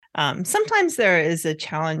Sometimes there is a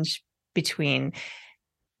challenge between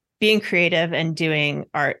being creative and doing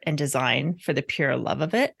art and design for the pure love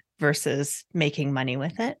of it versus making money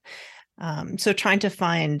with it. So trying to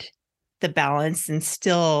find the balance and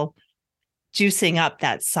still juicing up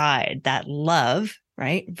that side, that love,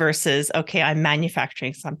 right? Versus, okay, I'm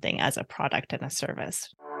manufacturing something as a product and a service.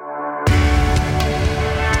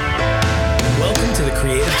 Welcome to the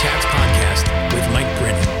Creative Chats Podcast with Mike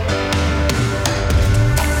Brennan.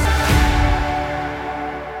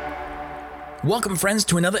 Welcome, friends,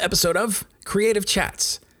 to another episode of Creative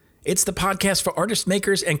Chats. It's the podcast for artists,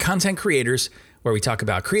 makers, and content creators where we talk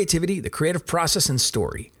about creativity, the creative process, and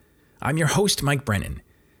story. I'm your host, Mike Brennan.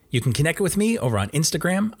 You can connect with me over on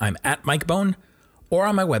Instagram. I'm at MikeBone, or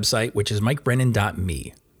on my website, which is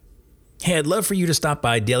mikebrennan.me. Hey, I'd love for you to stop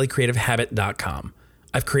by dailycreativehabit.com.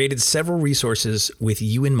 I've created several resources with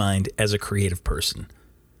you in mind as a creative person.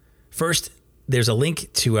 First, there's a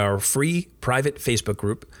link to our free private Facebook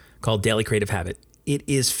group called Daily Creative Habit. It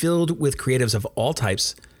is filled with creatives of all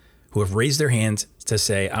types who have raised their hands to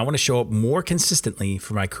say, I want to show up more consistently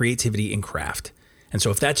for my creativity and craft. And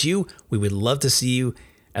so if that's you, we would love to see you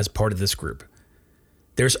as part of this group.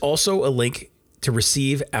 There's also a link to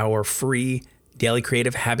receive our free Daily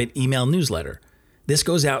Creative Habit email newsletter. This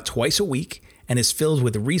goes out twice a week and is filled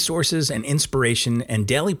with resources and inspiration and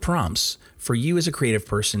daily prompts for you as a creative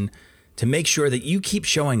person to make sure that you keep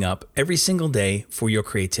showing up every single day for your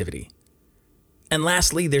creativity. And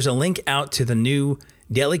lastly, there's a link out to the new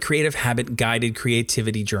Daily Creative Habit Guided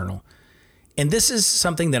Creativity Journal. And this is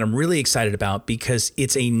something that I'm really excited about because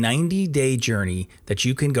it's a 90-day journey that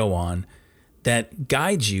you can go on that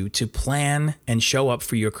guides you to plan and show up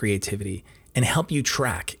for your creativity and help you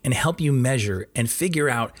track and help you measure and figure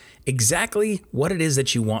out exactly what it is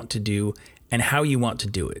that you want to do and how you want to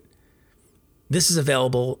do it. This is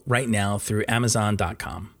available right now through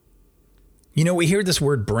Amazon.com. You know, we hear this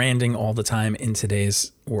word branding all the time in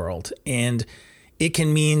today's world, and it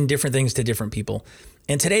can mean different things to different people.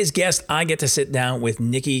 And today's guest, I get to sit down with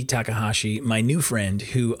Nikki Takahashi, my new friend,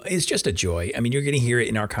 who is just a joy. I mean, you're going to hear it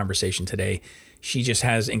in our conversation today. She just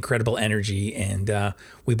has incredible energy, and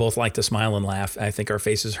we both like to smile and laugh. I think our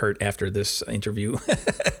faces hurt after this interview.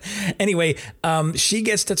 Anyway, she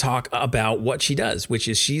gets to talk about what she does, which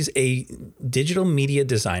is she's a digital media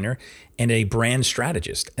designer and a brand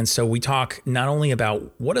strategist. And so we talk not only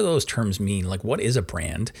about what do those terms mean, like what is a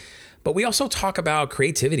brand, but we also talk about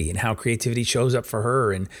creativity and how creativity shows up for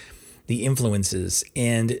her and the influences,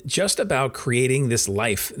 and just about creating this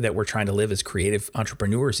life that we're trying to live as creative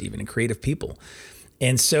entrepreneurs, even, and creative people.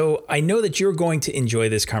 And so I know that you're going to enjoy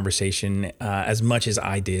this conversation as much as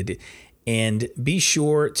I did. And be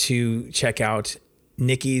sure to check out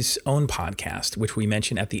Nikki's own podcast, which we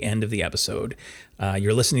mentioned at the end of the episode.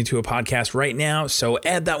 You're listening to a podcast right now, so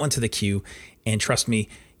add that one to the queue. And trust me,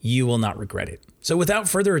 you will not regret it. So without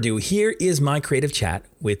further ado, here is my creative chat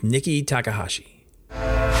with Nikki Takahashi.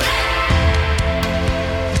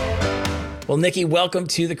 Well, Nikki, welcome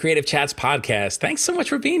to the Creative Chats Podcast. Thanks so much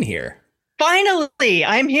for being here. Finally,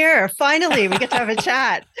 I'm here. Finally, we get to have a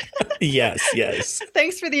chat. Yes.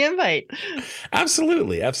 Thanks for the invite.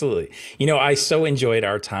 Absolutely. You know, I so enjoyed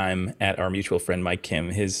our time at our mutual friend Mike Kim,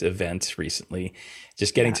 his event recently.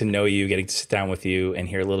 Just getting to know you, getting to sit down with you and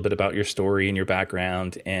hear a little bit about your story and your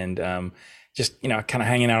background, and just, you know, kind of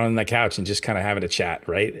hanging out on the couch and just kind of having a chat,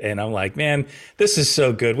 right? And I'm like, man, this is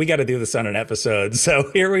so good. We got to do this on an episode.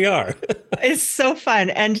 So here we are. It's so fun.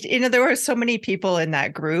 And, you know, there were so many people in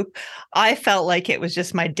that group. I felt like it was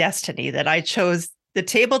just my destiny that I chose the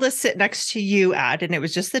table to sit next to you at, and it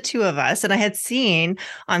was just the two of us. And I had seen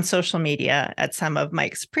on social media at some of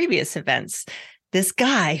Mike's previous events this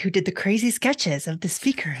guy who did the crazy sketches of the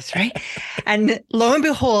speakers, right? And lo and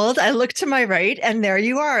behold, I looked to my right and there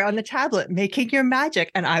you are on the tablet making your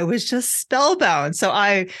magic. And I was just spellbound. So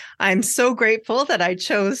I'm so grateful that I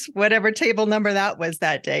chose whatever table number that was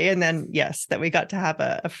that day. And then, yes, that we got to have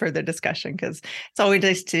a further discussion, because it's always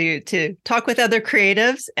nice to talk with other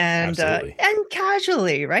creatives and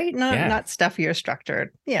casually, right? Not stuffy or structured.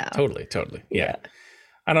 Yeah. Totally. Yeah.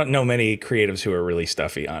 I don't know many creatives who are really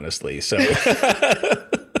stuffy, honestly. So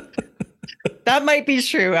that might be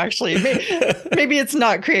true, actually. Maybe it's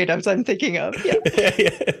not creatives I'm thinking of.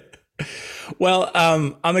 Yeah. Well,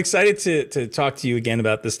 I'm excited to talk to you again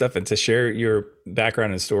about this stuff and to share your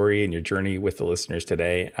background and story and your journey with the listeners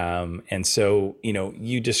today. And so, you know,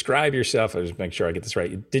 you describe yourself, I'll just make sure I get this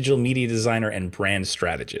right, digital media designer and brand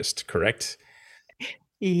strategist, correct?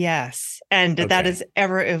 Yes. And that is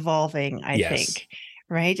ever evolving, I think.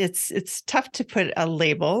 Right. It's tough to put a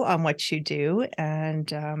label on what you do.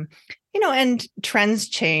 And, you know, and trends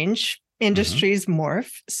change industries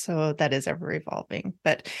morph, so that is ever evolving.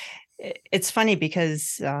 But it's funny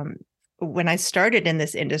because when I started in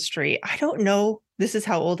this industry, I don't know, this is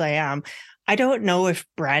how old I am. I don't know if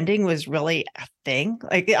branding was really a thing.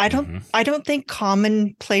 Like I don't think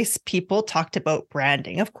commonplace people talked about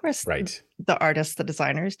branding. Of course, right. The artists, the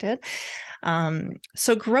designers did.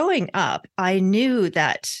 So growing up, I knew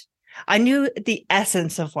the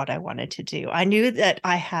essence of what I wanted to do. I knew that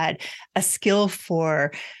I had a skill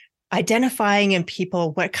for identifying in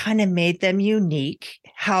people what kind of made them unique,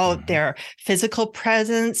 how their physical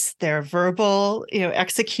presence, their verbal,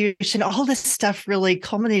 execution, all this stuff really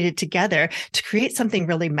culminated together to create something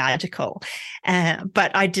really magical.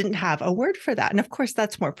 But I didn't have a word for that. And of course,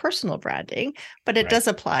 that's more personal branding, but it does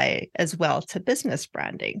apply as well to business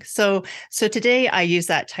branding. So today I use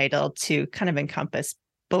that title to kind of encompass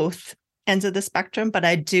both ends of the spectrum, but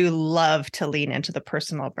I do love to lean into the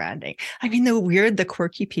personal branding. I mean, the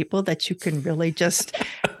quirky people that you can really just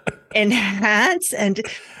enhance. And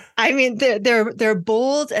I mean, they're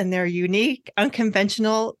bold and they're unique,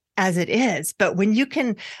 unconventional as it is. But when you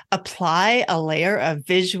can apply a layer of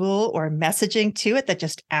visual or messaging to it that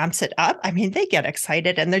just amps it up, I mean, they get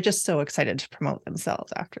excited and they're just so excited to promote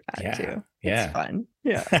themselves after that too. It's fun.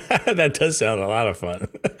 Yeah. That does sound a lot of fun.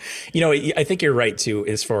 I think you're right too,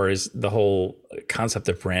 as far as the whole concept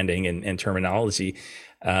of branding and terminology.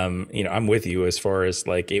 I'm with you as far as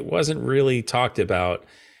like, it wasn't really talked about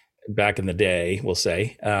back in the day, we'll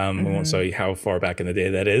say. We won't say how far back in the day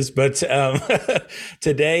that is, but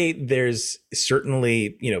today there's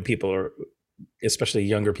certainly, people are, especially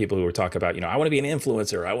younger people who are talking about, I want to be an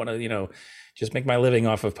influencer. I want to, just make my living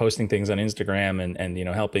off of posting things on Instagram and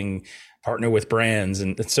helping partner with brands.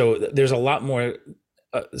 And so there's a lot more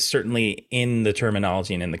certainly in the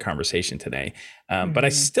terminology and in the conversation today. But I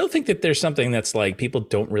still think that there's something that's like people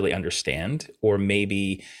don't really understand, or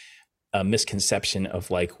maybe a misconception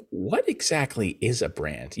of like, what exactly is a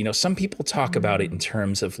brand? Some people talk about it in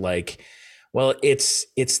terms of like, well, it's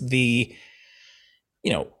the,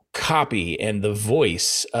 copy and the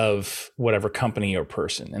voice of whatever company or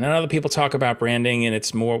person. And then other people talk about branding and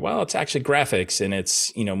it's more, well, it's actually graphics and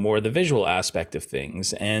it's, more the visual aspect of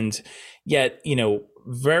things. And yet,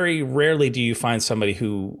 very rarely do you find somebody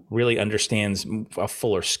who really understands a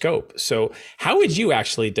fuller scope. So how would you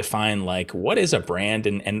actually define like, what is a brand?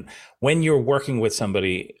 And when you're working with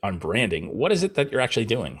somebody on branding, what is it that you're actually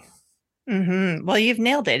doing? Well, you've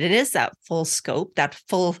nailed it. It is that full scope, that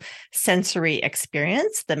full sensory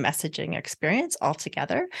experience, the messaging experience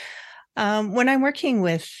altogether. When I'm working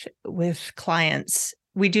with clients,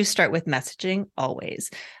 we do start with messaging always.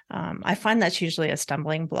 I find that's usually a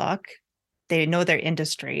stumbling block. They know their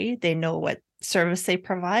industry, they know what service they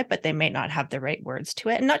provide, but they may not have the right words to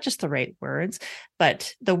it. And not just the right words,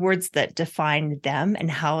 but the words that define them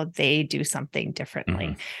and how they do something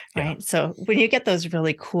differently, right? So when you get those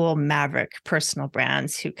really cool maverick personal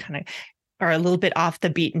brands who kind of are a little bit off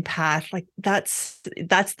the beaten path, like that's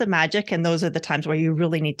the magic. And those are the times where you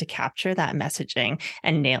really need to capture that messaging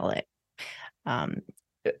and nail it.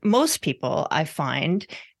 Most people, I find,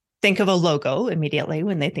 think of a logo immediately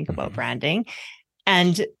when they think about branding,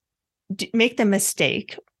 and make the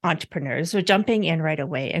mistake, entrepreneurs are jumping in right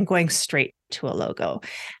away and going straight to a logo.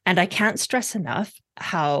 And I can't stress enough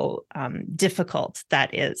how difficult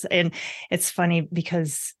that is. And it's funny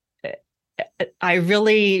because I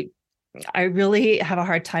really have a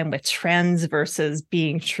hard time with trends versus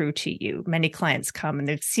being true to you. Many clients come and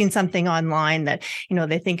they've seen something online that,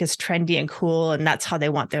 they think is trendy and cool, and that's how they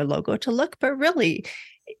want their logo to look. But really,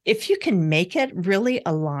 if you can make it really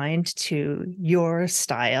aligned to your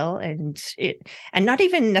style and not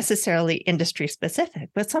even necessarily industry specific,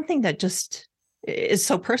 but something that just is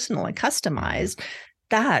so personal and customized,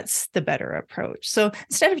 that's the better approach. So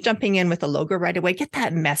instead of jumping in with a logo right away, get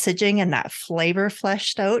that messaging and that flavor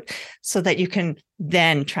fleshed out so that you can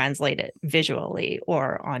then translate it visually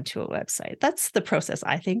or onto a website. That's the process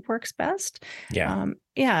I think works best. Yeah.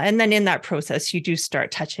 And then in that process, you do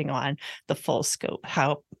start touching on the full scope,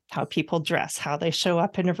 how people dress, how they show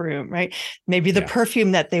up in a room, right? Maybe the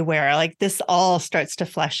perfume that they wear, like this all starts to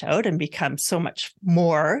flesh out and become so much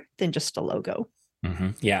more than just a logo.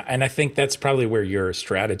 Yeah. And I think that's probably where your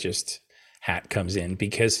strategist hat comes in,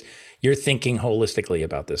 because you're thinking holistically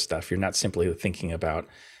about this stuff. You're not simply thinking about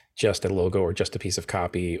just a logo or just a piece of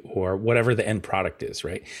copy or whatever the end product is,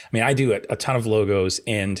 right? I mean, I do a ton of logos,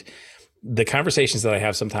 and the conversations that I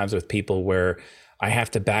have sometimes with people where I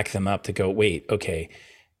have to back them up to go, wait, okay,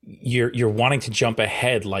 you're wanting to jump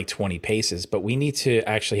ahead like 20 paces, but we need to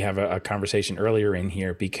actually have a conversation earlier in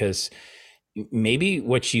here, because maybe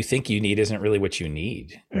what you think you need isn't really what you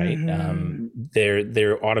need, right? Mm-hmm.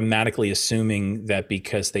 They're automatically assuming that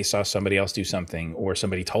because they saw somebody else do something or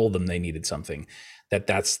somebody told them they needed something, that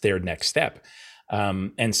that's their next step.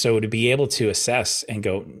 And so to be able to assess and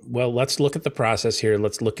go, well, let's look at the process here.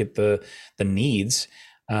 Let's look at the needs,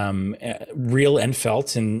 real and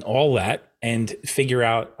felt and all that, and figure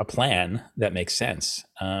out a plan that makes sense.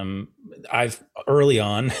 I've early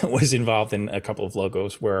on was involved in a couple of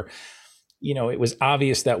logos where, it was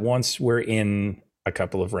obvious that once we're in a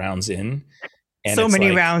couple of rounds in, and so many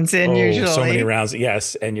rounds in, usually so many rounds,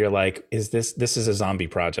 yes, and you're like, this is a zombie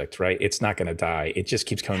project, right? It's not going to die. It just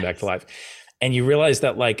keeps coming back to life. And you realize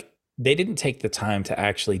that like they didn't take the time to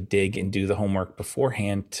actually dig and do the homework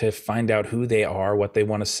beforehand to find out who they are, what they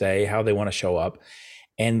want to say, how they want to show up.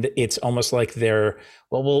 And it's almost like they're,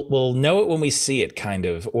 well, we'll know it when we see it, kind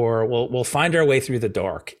of, or we'll find our way through the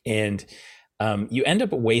dark. And you end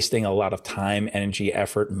up wasting a lot of time, energy,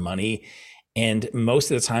 effort, money. And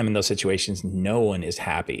most of the time in those situations, no one is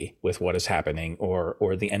happy with what is happening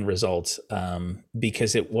or the end result,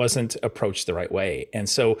 because it wasn't approached the right way. And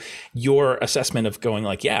so your assessment of going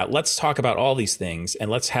like, yeah, let's talk about all these things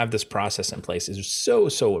and let's have this process in place is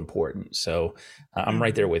so important. So I'm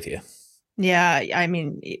right there with you. Yeah, I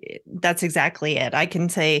mean, that's exactly it. I can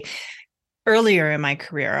say earlier in my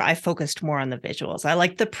career, I focused more on the visuals. I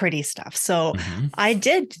like the pretty stuff. So I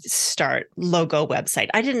did start logo website.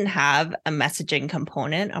 I didn't have a messaging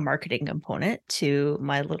component, a marketing component to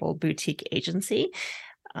my little boutique agency.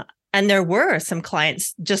 And there were some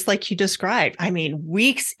clients, just like you described, I mean,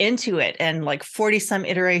 weeks into it and like 40 some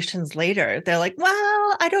iterations later, they're like,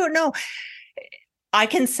 well, I don't know. I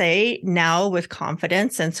can say now with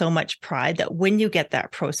confidence and so much pride that when you get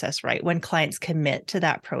that process right, when clients commit to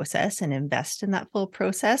that process and invest in that full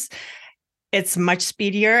process, it's much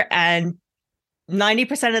speedier. And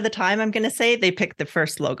 90% of the time, I'm going to say they pick the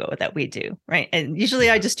first logo that we do, right? And usually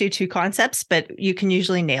I just do 2 concepts, but you can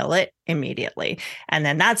usually nail it immediately. And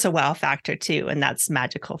then that's a wow factor too. And that's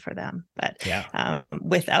magical for them. But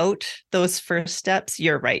without those first steps,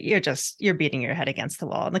 you're right. You're beating your head against the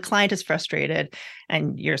wall and the client is frustrated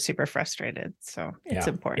and you're super frustrated. So it's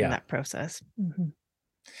important in that process. Mm-hmm.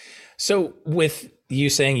 So with you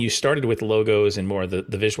saying you started with logos and more the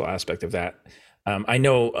visual aspect of that, I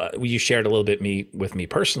know you shared a little bit with me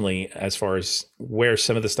personally as far as where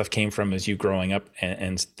some of the stuff came from as you growing up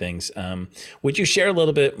and things. Would you share a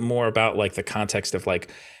little bit more about like the context of like,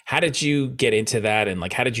 how did you get into that? And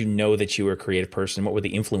like, how did you know that you were a creative person? What were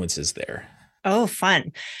the influences there? Oh,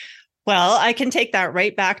 fun. Well, I can take that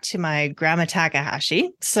right back to my grandma Takahashi.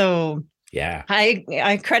 So yeah,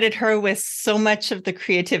 I credit her with so much of the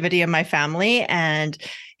creativity in my family. And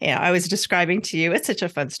I was describing to you, it's such a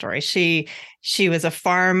fun story. She was a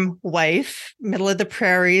farm wife, middle of the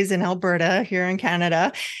prairies in Alberta, here in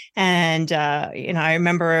Canada. And I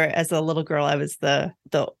remember as a little girl, I was the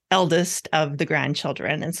eldest of the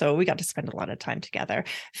grandchildren. And so we got to spend a lot of time together,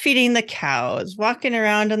 feeding the cows, walking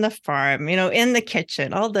around on the farm, in the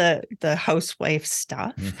kitchen, all the housewife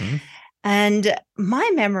stuff. Mm-hmm. And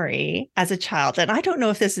my memory as a child, and I don't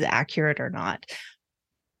know if this is accurate or not,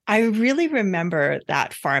 I really remember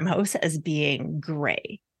that farmhouse as being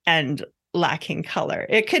gray and lacking color.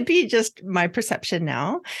 It could be just my perception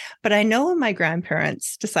now, but I know when my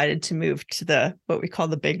grandparents decided to move to what we call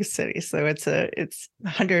the big city. So it's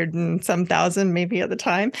 100 and some thousand maybe at the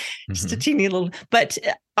time, just a teeny little, but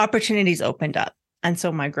opportunities opened up. And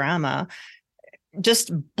so my grandma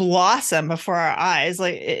just blossomed before our eyes.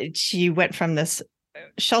 Like she went from this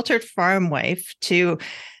sheltered farm wife to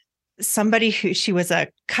somebody who she was a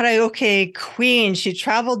karaoke queen. She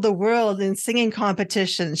traveled the world in singing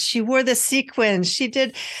competitions. She wore the sequins. She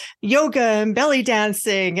did yoga and belly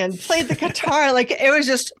dancing and played the guitar. Like it was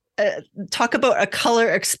just talk about a color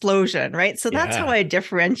explosion, right? So that's how I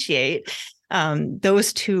differentiate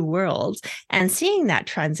those 2 worlds. And seeing that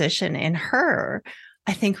transition in her,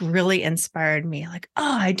 I think really inspired me. Like,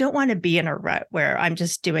 oh, I don't want to be in a rut where I'm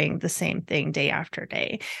just doing the same thing day after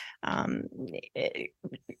day.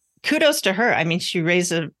 Kudos to her. I mean, she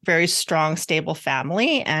raised a very strong, stable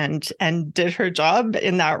family and did her job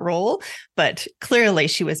in that role, but clearly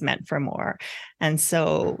she was meant for more. And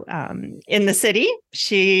so in the city,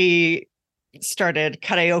 she started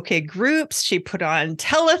karaoke groups. She put on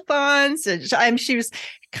telethons. She was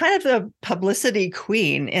kind of the publicity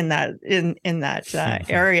queen in that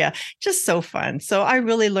area. Just so fun. So I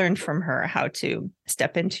really learned from her how to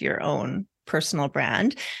step into your own personal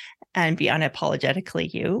brand. and be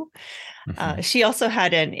unapologetically you. Mm-hmm. She also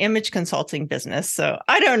had an image consulting business. So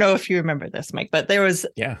I don't know if you remember this, Mike, but there was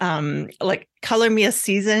like Color Me a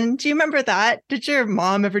Season. Do you remember that? Did your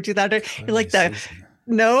mom ever do that? Like the season.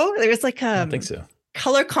 No, there was like I don't think so.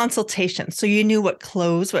 Color consultation, so you knew what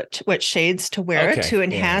clothes, what shades to wear to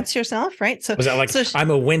enhance yourself, right? So was that like I'm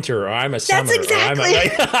a winter or I'm a summer? That's exactly.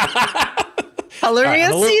 Color Me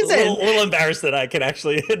a Season. A little embarrassed that I can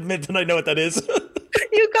actually admit that I know what that is.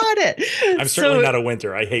 You got it. I'm certainly not a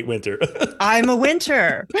winter. I hate winter. I'm a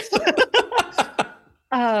winter.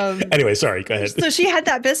 Anyway, sorry, go ahead. So she had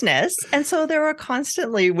that business. And so there were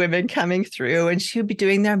constantly women coming through, and she would be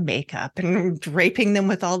doing their makeup and draping them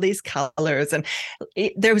with all these colors. And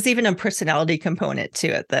there was even a personality component to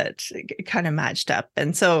it that kind of matched up.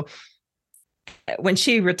 And so when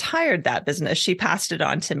she retired that business, she passed it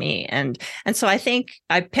on to me. And so I think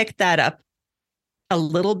I picked that up a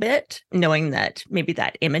little bit, knowing that maybe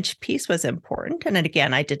that image piece was important. And then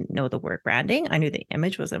again, I didn't know the word branding. I knew the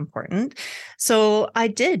image was important. So I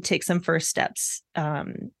did take some first steps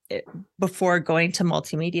before going to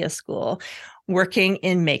multimedia school, working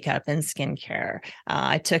in makeup and skincare.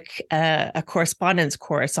 I took a correspondence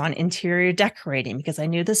course on interior decorating because I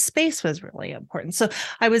knew the space was really important. So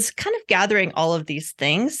I was kind of gathering all of these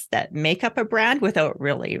things that make up a brand without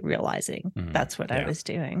really realizing that's what I was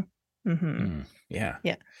doing.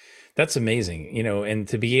 Yeah. That's amazing. And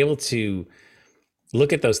to be able to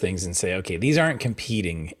look at those things and say, okay, these aren't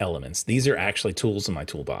competing elements. These are actually tools in my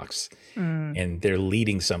toolbox, and they're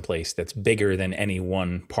leading someplace that's bigger than any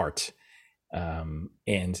one part.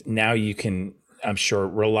 And now you can, I'm sure,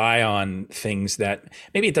 rely on things that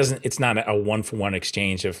maybe it's not a one-for-one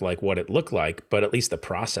exchange of like what it looked like, but at least the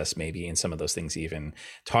process maybe, and some of those things even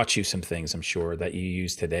taught you some things, I'm sure, that you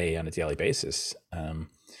use today on a daily basis.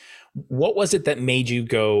 What was it that made you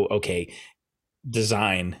go, okay,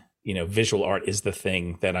 design, visual art is the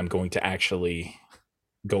thing that I'm going to actually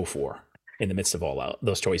go for in the midst of all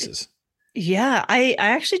those choices? Yeah, I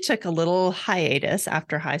actually took a little hiatus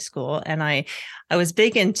after high school, and I was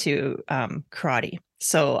big into karate.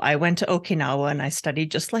 So I went to Okinawa and I studied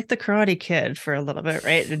just like the Karate Kid for a little bit,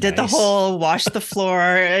 right? Did the whole wash the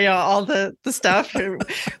floor, all the stuff,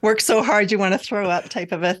 work so hard you want to throw up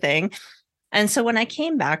type of a thing. And so when I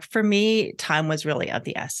came back, for me, time was really of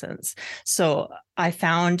the essence. So I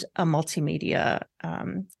found a multimedia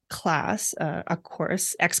class, a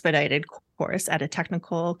course, expedited course at a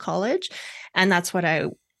technical college. And that's what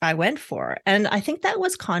I went for. And I think that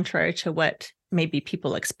was contrary to what maybe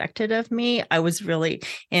people expected of me. I was really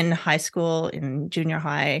in high school, in junior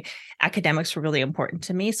high, academics were really important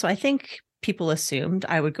to me. So I think people assumed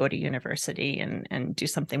I would go to university and do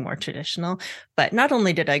something more traditional. But not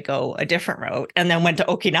only did I go a different route and then went to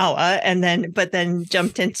Okinawa but then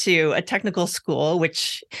jumped into a technical school,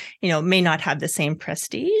 which, may not have the same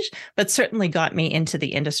prestige, but certainly got me into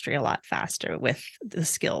the industry a lot faster with the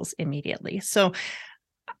skills immediately. So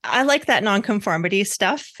I like that nonconformity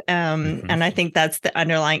stuff. And I think that's the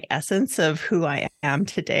underlying essence of who I am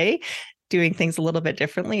today. Doing things a little bit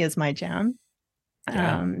differently is my jam.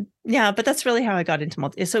 But that's really how I got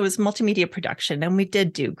into so it was multimedia production, and we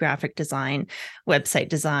did do graphic design, website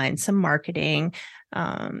design, some marketing,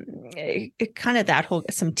 kind of that whole,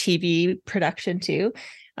 some TV production too.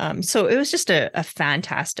 So it was just a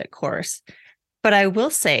fantastic course. But I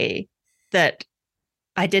will say that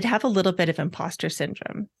I did have a little bit of imposter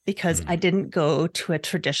syndrome because I didn't go to a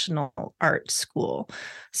traditional art school.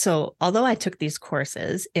 So although I took these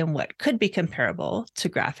courses in what could be comparable to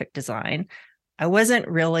graphic design, I wasn't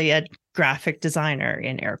really a graphic designer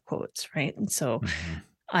in air quotes, right? And so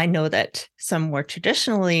I know that some more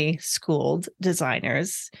traditionally schooled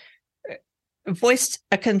designers voiced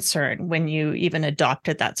a concern when you even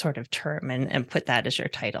adopted that sort of term and put that as your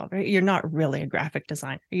title, right? You're not really a graphic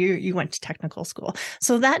designer. You went to technical school.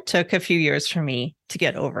 So that took a few years for me to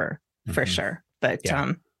get over for sure. But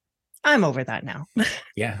I'm over that now.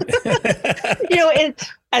 Yeah.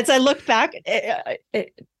 As I look back,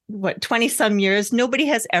 20 some years, nobody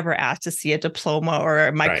has ever asked to see a diploma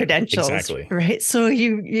or my credentials. Exactly. Right. So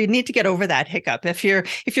you need to get over that hiccup. If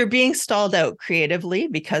you're being stalled out creatively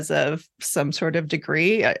because of some sort of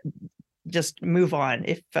degree, just move on.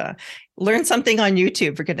 If learn something on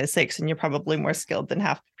YouTube, for goodness sakes, and you're probably more skilled than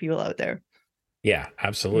half the people out there. Yeah,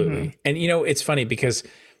 absolutely. And it's funny because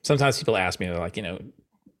sometimes people ask me, they're like,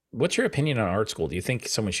 what's your opinion on art school? Do you think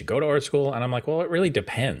someone should go to art school? And I'm like, well, it really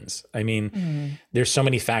depends. I mean, there's so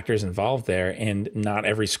many factors involved there, and not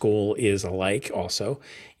every school is alike also.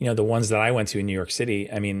 The ones that I went to in New York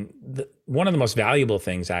City, I mean, one of the most valuable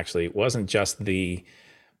things actually wasn't just the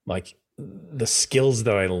like the skills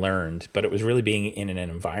that I learned, but it was really being in an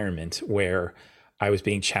environment where I was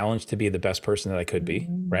being challenged to be the best person that I could be,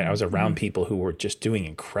 right? I was around people who were just doing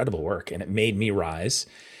incredible work, and it made me rise.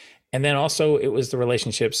 And then also it was the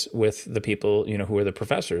relationships with the people, who are the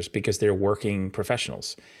professors, because they're working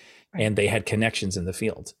professionals and they had connections in the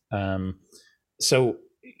field. So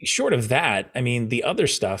short of that, I mean, the other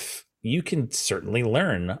stuff, you can certainly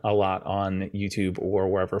learn a lot on YouTube or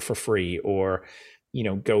wherever for free, or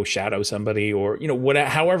go shadow somebody, or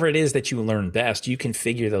however it is that you learn best, you can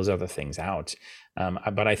figure those other things out.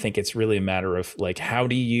 But I think it's really a matter of like, how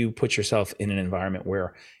do you put yourself in an environment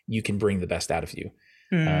where you can bring the best out of you?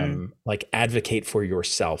 Like advocate for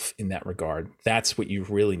yourself in that regard. That's what you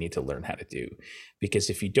really need to learn how to do, because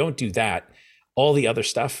if you don't do that, all the other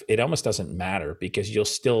stuff, it almost doesn't matter, because you'll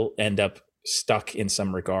still end up stuck in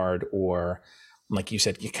some regard, or like you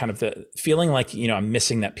said, you kind of the feeling like, I'm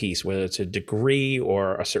missing that piece, whether it's a degree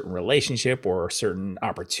or a certain relationship or a certain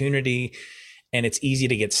opportunity. And it's easy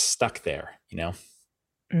to get stuck there,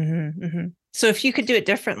 So if you could do it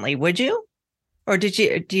differently, would you? Or do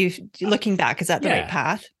you looking back, is that the right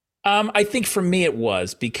path? I think for me it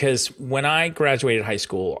was, because when I graduated high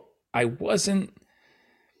school, I wasn't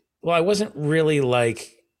really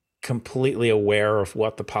like completely aware of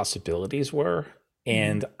what the possibilities were.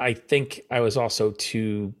 And I think I was also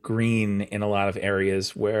too green in a lot of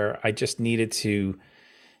areas where I just needed to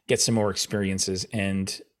get some more experiences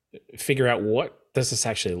and figure out, what does this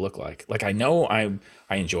actually look like? Like, I know I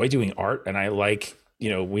enjoy doing art, and I like,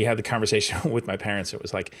 we had the conversation with my parents. It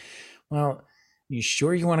was like, well, you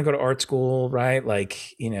sure you want to go to art school, right? Like,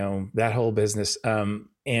 that whole business. And,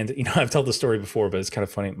 I've told the story before, but it's kind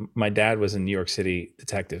of funny. My dad was a New York City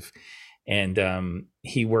detective, and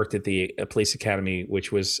he worked at the police academy,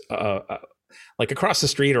 which was like across the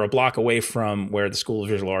street or a block away from where the School of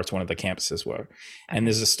Visual Arts, one of the campuses, were. And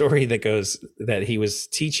there's a story that goes that he was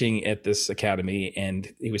teaching at this academy,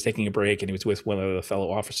 and he was taking a break, and he was with one of the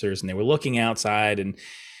fellow officers, and they were looking outside, and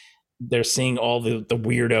they're seeing all the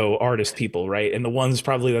weirdo artist people, right? And the ones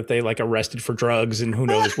probably that they like arrested for drugs and who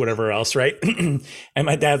knows whatever else, right? And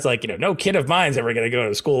my dad's like, no kid of mine's ever going to go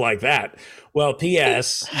to school like that. Well,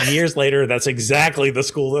 P.S. years later, that's exactly the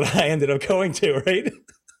school that I ended up going to, right?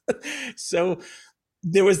 So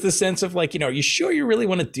there was the sense of like, are you sure you really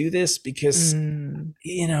want to do this? Because,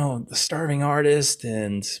 the starving artist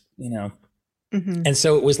and, and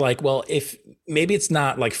so it was like, well, if maybe it's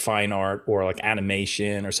not like fine art or like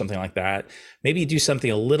animation or something like that, maybe you do something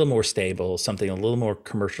a little more stable, something a little more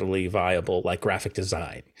commercially viable, like graphic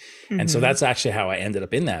design. And so that's actually how I ended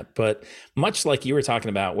up in that. But much like you were talking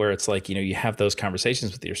about, where it's like, you have those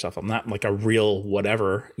conversations with yourself. I'm not like a real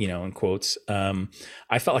whatever, in quotes.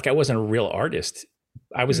 I felt like I wasn't a real artist.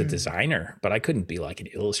 I was a designer, but I couldn't be like an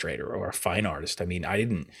illustrator or a fine artist. I mean, I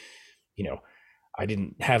didn't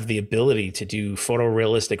have the ability to do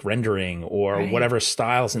photorealistic rendering or whatever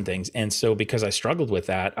styles and things. And so because I struggled with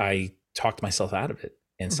that, I talked myself out of it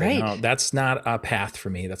and said, no, that's not a path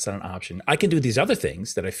for me. That's not an option. I can do these other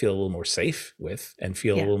things that I feel a little more safe with and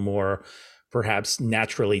feel a little more perhaps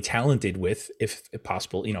naturally talented with, if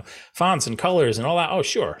possible, fonts and colors and all that. Oh,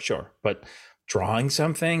 sure. But drawing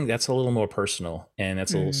something, that's a little more personal, and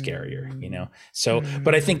that's a little scarier, So,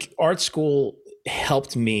 but I think art school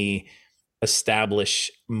helped me establish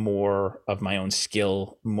more of my own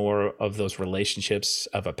skill, more of those relationships,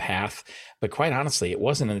 of a path. But quite honestly, it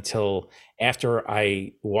wasn't until after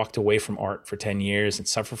I walked away from art for 10 years and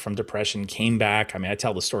suffered from depression, came back. I mean, I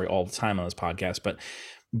tell the story all the time on this podcast, but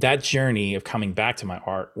that journey of coming back to my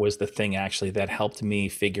art was the thing actually that helped me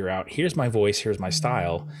figure out, here's my voice, here's my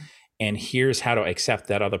style, and here's how to accept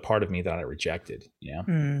that other part of me that I rejected.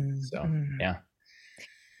 So, yeah.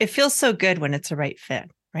 It feels so good when it's a right fit.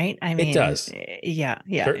 Right. I mean, it does. Yeah.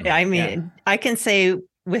 Certainly. I mean, I can say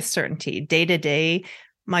with certainty, day to day,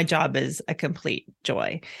 my job is a complete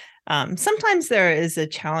joy. Sometimes there is a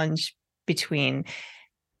challenge between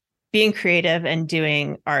being creative and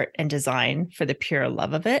doing art and design for the pure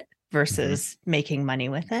love of it versus making money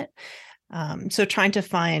with it. So trying to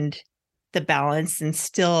find the balance and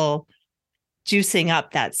still juicing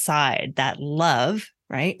up that side, that love,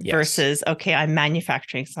 right? Yes. Versus, okay, I'm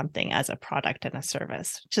manufacturing something as a product and a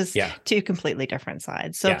service, which is two completely different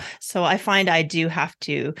sides. So I find I do have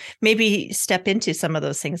to maybe step into some of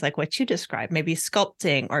those things like what you described, maybe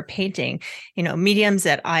sculpting or painting, mediums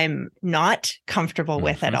that I'm not comfortable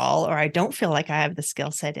with at all, or I don't feel like I have the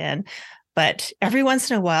skill set in. But every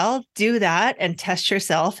once in a while, do that and test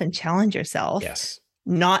yourself and challenge yourself. Yes.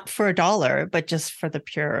 Not for $1, but just for the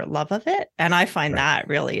pure love of it. And I find that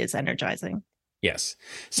really is energizing. Yes.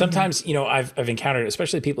 Sometimes, I've encountered,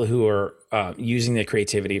 especially people who are using the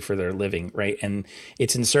creativity for their living, right? And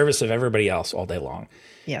it's in service of everybody else all day long.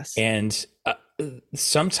 Yes. And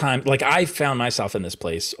sometimes, like, I found myself in this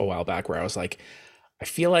place a while back where I was like, I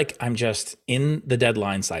feel like I'm just in the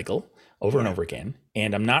deadline cycle over and over again,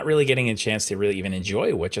 and I'm not really getting a chance to really even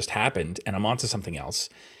enjoy what just happened, and I'm on to something else.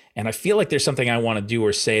 And I feel like there's something I want to do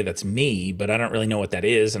or say that's me, but I don't really know what that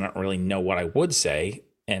is, and I don't really know what I would say.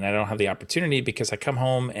 And I don't have the opportunity because I come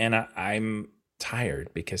home and I'm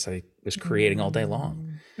tired because I was creating all day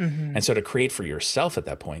long. And so to create for yourself at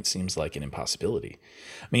that point seems like an impossibility.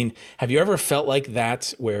 I mean, have you ever felt like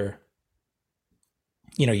that where,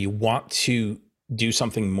 you want to do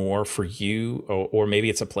something more for you, or maybe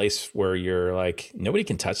it's a place where you're like, nobody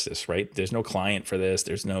can touch this, right? There's no client for this.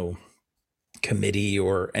 There's no committee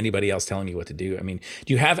or anybody else telling you what to do. I mean,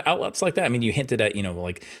 do you have outlets like that? I mean, you hinted at,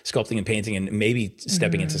 like sculpting and painting and maybe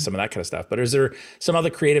stepping into some of that kind of stuff, but is there some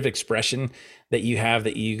other creative expression that you have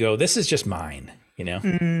that you go, this is just mine,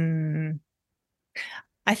 I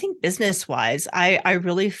think business wise, I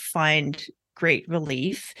really find great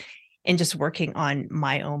relief in just working on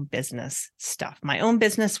my own business stuff, my own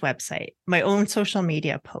business website, my own social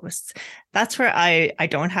media posts. That's where I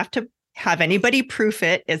don't have to have anybody proof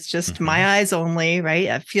it. It's just my eyes only, right?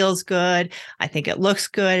 It feels good. I think it looks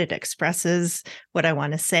good. It expresses what I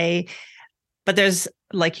want to say. But there's,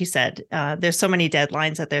 like you said, there's so many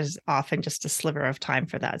deadlines that there's often just a sliver of time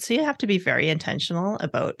for that. So you have to be very intentional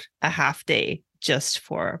about a half day just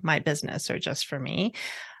for my business or just for me.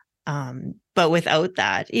 But without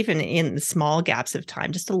that, even in the small gaps of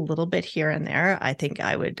time, just a little bit here and there, I think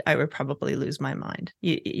I would probably lose my mind.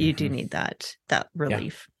 You do need that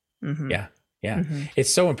relief. Yeah.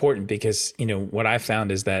 It's so important because, what I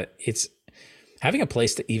found is that it's having a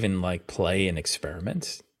place to even like play and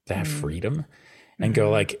experiment, to have freedom and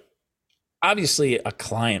go like, obviously a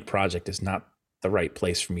client project is not the right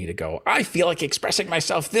place for me to go, I feel like expressing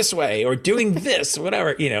myself this way or doing this,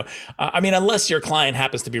 whatever, I mean, unless your client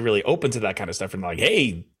happens to be really open to that kind of stuff and like,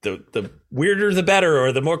 hey, the weirder, the better,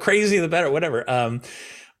 or the more crazy, the better, whatever.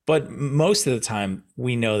 But most of the time,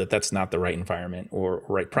 we know that that's not the right environment or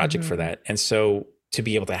right project for that. And so to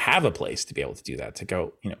be able to have a place to be able to do that, to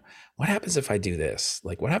go, what happens if I do this?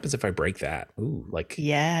 Like, what happens if I break that? Ooh, like,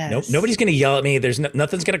 nobody's going to yell at me. There's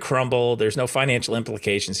nothing's going to crumble. There's no financial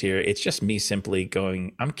implications here. It's just me simply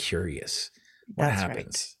going, I'm curious. What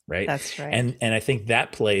happens? Right. That's right. And I think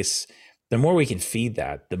that place, the more we can feed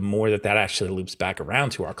that, the more that actually loops back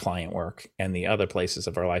around to our client work and the other places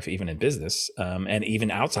of our life, even in business, and even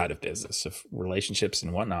outside of business, of relationships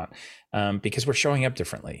and whatnot, because we're showing up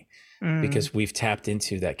differently, because we've tapped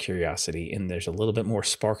into that curiosity and there's a little bit more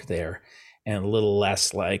spark there and a little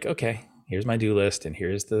less like, okay, here's my do list and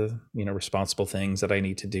here's the, responsible things that I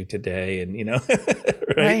need to do today. And,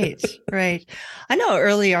 Right. I know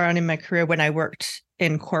earlier on in my career when I worked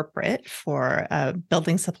in corporate for a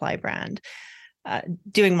building supply brand,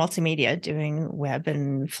 doing multimedia, doing web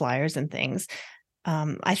and flyers and things,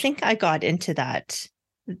 I think I got into that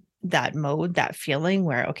mode, that feeling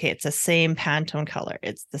where, okay, it's the same Pantone color,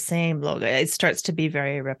 it's the same logo. It starts to be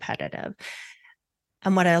very repetitive.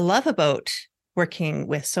 And what I love about working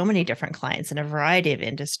with so many different clients in a variety of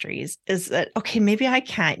industries is that, okay, maybe I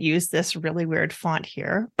can't use this really weird font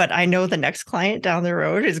here, but I know the next client down the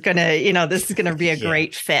road is going to, this is going to be a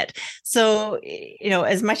great fit. So,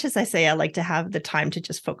 as much as I say I like to have the time to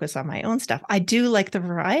just focus on my own stuff, I do like the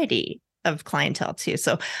variety of clientele too.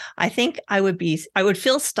 So I think I would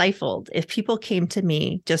feel stifled if people came to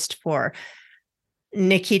me just for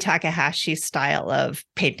Nikki Takahashi's style of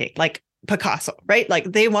painting, like Picasso, right?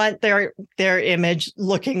 Like they want their image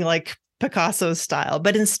looking like Picasso's style,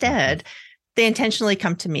 but instead they intentionally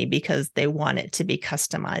come to me because they want it to be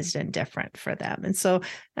customized and different for them. And so,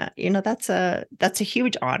 that's a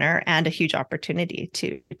huge honor and a huge opportunity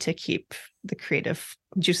to keep the creative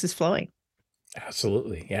juices flowing.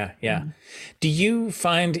 Absolutely. Yeah. Do you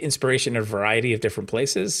find inspiration in a variety of different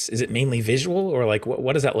places? Is it mainly visual, or like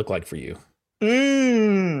what does that look like for you?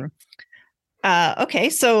 Okay.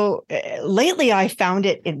 So lately I found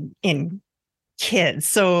it in kids.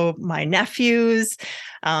 So my nephews,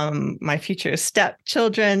 my future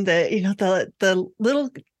stepchildren, the little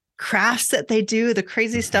crafts that they do, the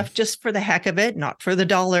crazy stuff just for the heck of it, not for the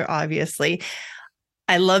dollar, obviously.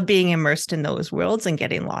 I love being immersed in those worlds and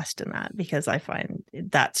getting lost in that because I find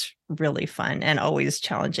that's really fun and always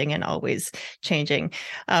challenging and always changing.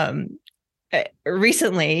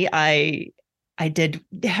 Recently, I did.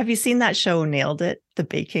 Have you seen that show, Nailed It, the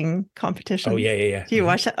baking competition? Oh, yeah. Do you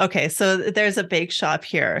watch that? Okay. So there's a bake shop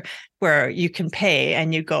here where you can pay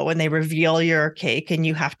and you go and they reveal your cake and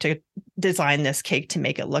you have to design this cake to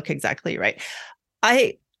make it look exactly right.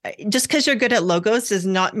 Just because you're good at logos does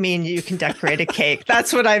not mean you can decorate a cake.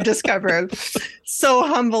 That's what I've discovered. So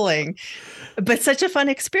humbling, but such a fun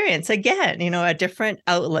experience. Again, a different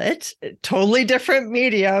outlet, totally different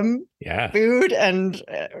medium, food and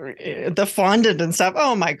the fondant and stuff.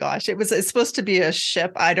 Oh my gosh. It's supposed to be a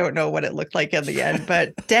ship. I don't know what it looked like in the end,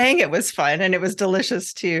 but dang, it was fun. And it was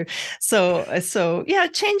delicious too. So yeah,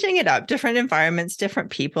 changing it up, different environments, different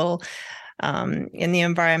people. In the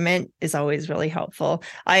environment is always really helpful.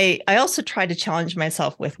 I also try to challenge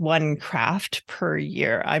myself with one craft per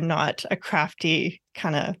year. I'm not a crafty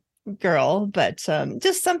kind of girl, but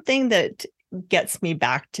just something that gets me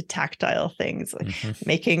back to tactile things, like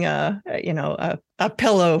making a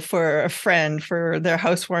pillow for a friend for their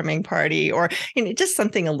housewarming party, or just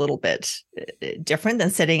something a little bit different than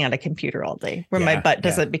sitting at a computer all day, where my butt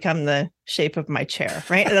doesn't become the shape of my chair.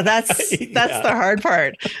 Right? That's the hard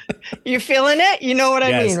part. You feeling it? You know what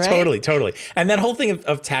I mean, right? Totally. And that whole thing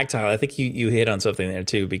of tactile, I think you hit on something there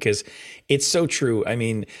too, because it's so true. I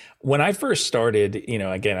mean, when I first started,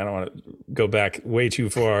 again, I don't want to go back way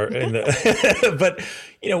too far, but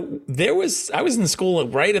I was in school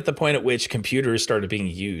right at the point at which computers started being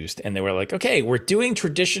used, and they were like, okay, we're doing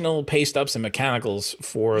traditional paste ups and mechanicals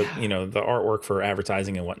for, the artwork for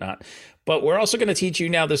advertising and whatnot, but we're also going to teach you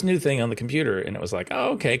now this new thing on the computer. And it was like,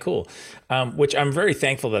 oh, okay, cool. Which I'm very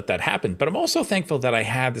thankful that happened, but I'm also thankful that I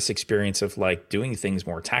had this experience of like doing things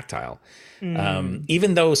more tactile.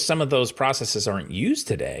 Even though some of those processes aren't used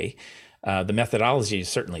today, the methodology has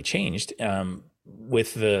certainly changed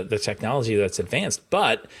with the technology that's advanced,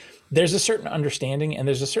 but there's a certain understanding and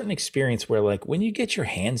there's a certain experience where, like, when you get your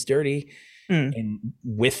hands dirty and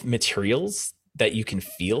with materials that you can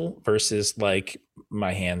feel versus like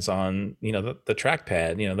my hands on, the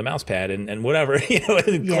trackpad, the mouse pad and whatever,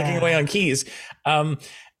 clicking away on keys.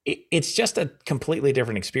 It's just a completely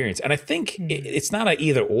different experience. And I think it's not a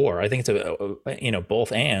either or. I think it's a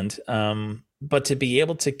both and, but to be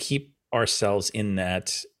able to keep ourselves in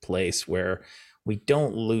that place where we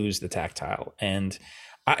don't lose the tactile. And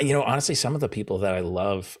honestly, some of the people that I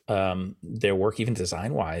love, their work, even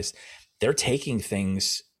design wise, they're taking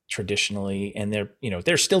things traditionally and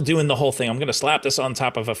they're still doing the whole thing. I'm going to slap this on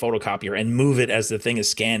top of a photocopier and move it as the thing is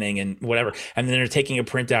scanning and whatever. And then they're taking a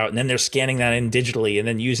printout and then they're scanning that in digitally and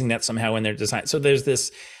then using that somehow in their design. So there's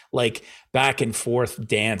this like back and forth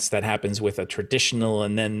dance that happens with a traditional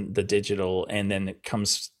and then the digital. And then it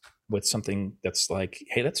comes with something that's like,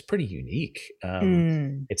 hey, that's pretty unique.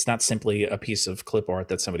 It's not simply a piece of clip art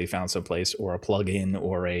that somebody found someplace or a plugin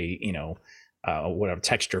or a, whatever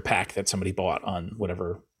texture pack that somebody bought on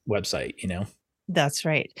whatever website, That's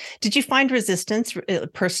right. Did you find resistance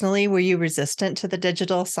personally? Were you resistant to the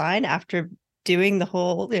digital side after doing the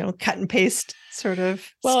whole, cut and paste sort of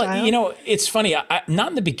style? It's funny. Not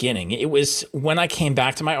in the beginning. It was when I came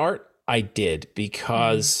back to my art, I did,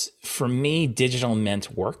 because for me, digital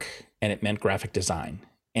meant work and it meant graphic design.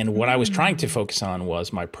 And what I was trying to focus on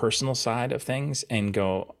was my personal side of things and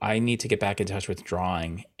go, I need to get back in touch with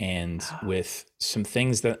drawing and with some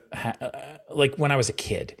things that, like when I was a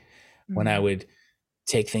kid, when I would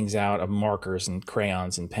take things out of markers and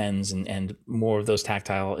crayons and pens and more of those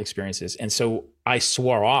tactile experiences. And so I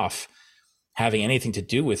swore off having anything to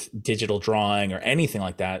do with digital drawing or anything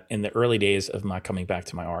like that in the early days of my coming back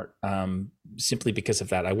to my art, simply because of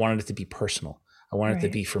that. I wanted it to be personal. I wanted it to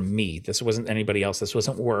be for me. This wasn't anybody else. This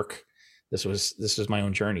wasn't work. This was my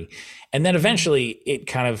own journey. And then eventually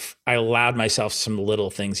I allowed myself some little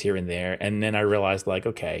things here and there. And then I realized like,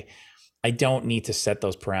 okay, I don't need to set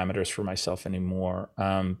those parameters for myself anymore,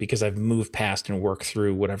 because I've moved past and worked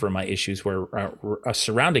through whatever my issues were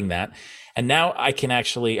surrounding that. And now I can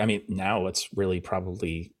actually, now it's really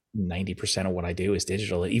probably 90% of what I do is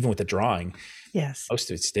digital, even with the drawing. Yes.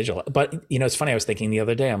 Most of it's digital. But, it's funny. I was thinking the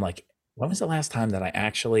other day, I'm like, when was the last time that I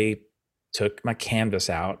actually took my canvas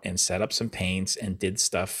out and set up some paints and did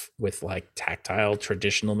stuff with like tactile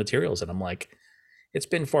traditional materials? And I'm like, it's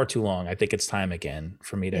been far too long. I think it's time again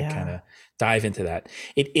for me to kind of dive into that.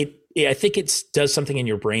 I think it does something in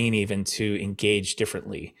your brain even to engage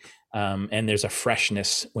differently. And there's a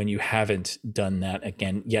freshness when you haven't done that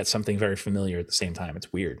again, yet something very familiar at the same time.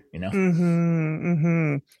 It's weird,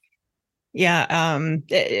 Yeah.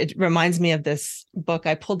 It reminds me of this book.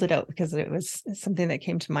 I pulled it out because it was something that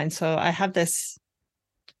came to mind. So I have this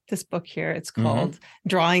book here. It's called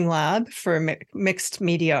Drawing Lab for Mixed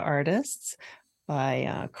Media Artists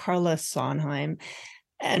by Carla Sondheim.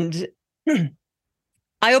 And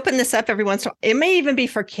I open this up every once in a while. It may even be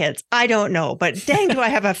for kids. I don't know, but dang, do I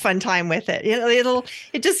have a fun time with it.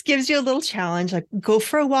 It just gives you a little challenge. Like go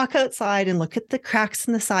for a walk outside and look at the cracks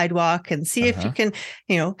in the sidewalk and see if you can,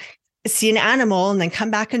 see an animal and then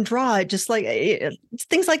come back and draw it. Just like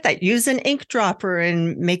things like that. Use an ink dropper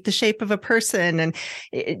and make the shape of a person,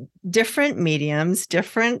 and different mediums,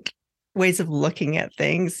 different ways of looking at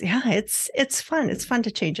things. Yeah, it's fun. It's fun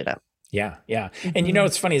to change it up. Yeah. Yeah. Mm-hmm. And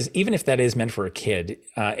what's funny is even if that is meant for a kid,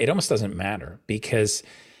 it almost doesn't matter because,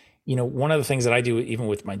 one of the things that I do, even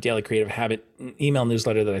with my daily creative habit email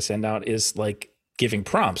newsletter that I send out, is like giving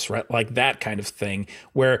prompts, right? Like that kind of thing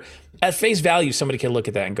where at face value, somebody can look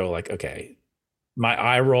at that and go like, okay, my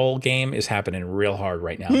eye roll game is happening real hard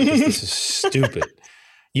right now because this is stupid.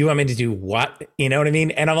 You want me to do what? You know what I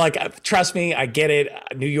mean? And I'm like, trust me, I get it.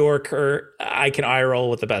 New Yorker, I can eye roll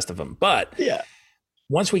with the best of them. But yeah.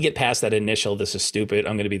 Once we get past that initial, this is stupid,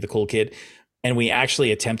 I'm going to be the cool kid, and we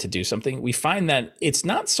actually attempt to do something, we find that it's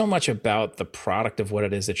not so much about the product of what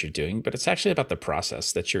it is that you're doing, but it's actually about the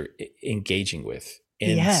process that you're engaging with.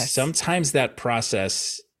 And sometimes that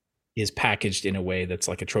process is packaged in a way that's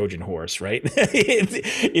like a Trojan horse, right?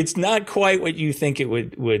 It's not quite what you think it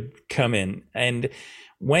would come in. And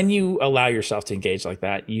when you allow yourself to engage like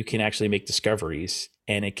that, you can actually make discoveries,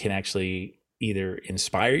 and it can actually either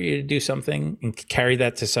inspire you to do something and carry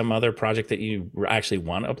that to some other project that you actually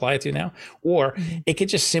want to apply it to now, or it could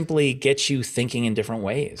just simply get you thinking in different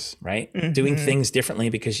ways, right? Doing things differently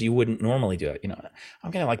because you wouldn't normally do it.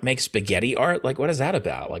 I'm going to like make spaghetti art. Like, what is that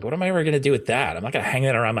about? Like, what am I ever going to do with that? I'm not going to hang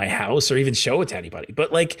that around my house or even show it to anybody,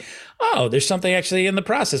 but like, oh, there's something actually in the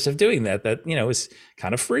process of doing that, is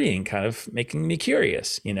kind of freeing, kind of making me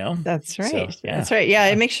curious, That's right. So, That's right. Yeah.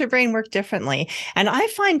 It makes your brain work differently. And I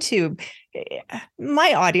find too,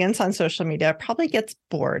 my audience on social media probably gets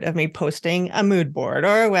bored of me posting a mood board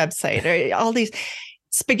or a website or all these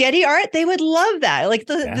spaghetti art. They would love that. Like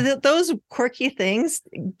those quirky things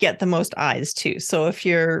get the most eyes too. So if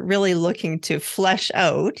you're really looking to flesh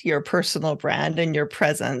out your personal brand and your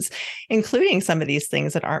presence, including some of these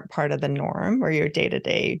things that aren't part of the norm or your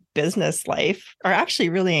day-to-day business life, are actually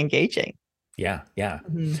really engaging. Yeah. Yeah.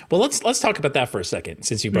 Well, let's talk about that for a second,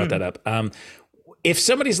 since you brought that up. If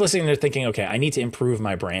somebody's listening, they're thinking, okay, I need to improve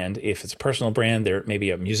my brand. If it's a personal brand, they're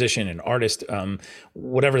maybe a musician, an artist,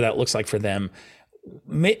 whatever that looks like for them.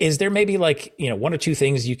 Is there maybe like, one or two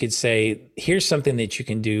things you could say, here's something that you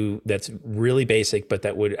can do that's really basic, but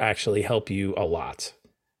that would actually help you a lot?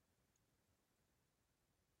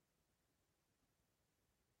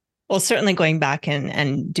 Well, certainly going back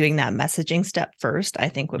and doing that messaging step first, I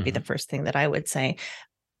think would be the first thing that I would say.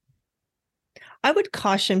 I would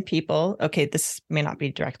caution people, okay, this may not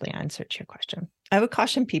be directly answered to your question. I would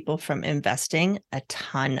caution people from investing a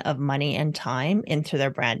ton of money and time into their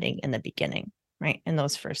branding in the beginning, right? In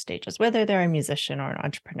those first stages, whether they're a musician or an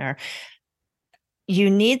entrepreneur. You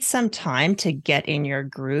need some time to get in your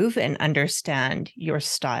groove and understand your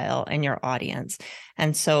style and your audience.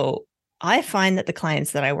 And so I find that the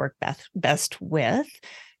clients that I work best with,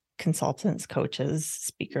 consultants, coaches,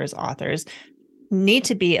 speakers, authors, need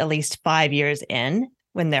to be at least 5 years in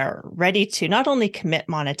when they're ready to not only commit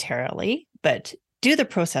monetarily, but do the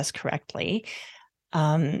process correctly.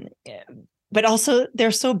 But also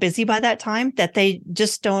they're so busy by that time that they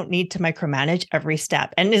just don't need to micromanage every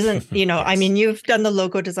step. And isn't, Yes. I mean, you've done the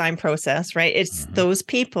logo design process, right? It's those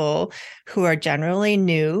people who are generally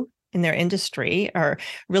new in their industry are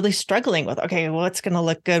really struggling with, okay, well, what's going to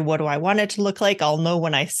look good? What do I want it to look like? I'll know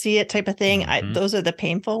when I see it type of thing. Those are the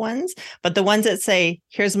painful ones. But the ones that say,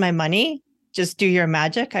 here's my money, just do your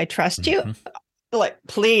magic. I trust you. Like,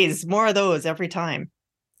 please, more of those every time.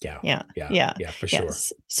 Yeah, for sure.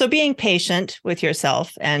 So being patient with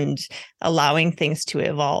yourself and allowing things to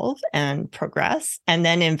evolve and progress, and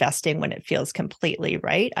then investing when it feels completely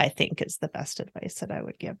right, I think is the best advice that I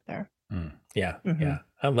would give there. Yeah.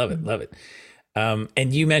 I love it.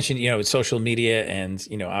 And you mentioned, social media and,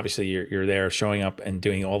 obviously you're there showing up and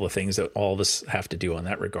doing all the things that all of us have to do on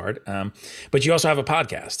that regard. But you also have a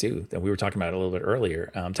podcast too, that we were talking about a little bit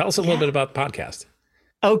earlier. Tell us a little bit about the podcast.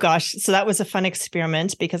 Oh gosh. So that was a fun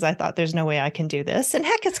experiment because I thought there's no way I can do this. And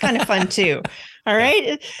heck, it's kind of fun too. All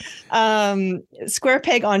right. Square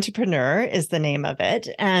Peg Entrepreneur is the name of it.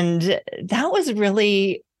 And that was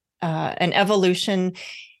really an evolution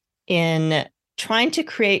in trying to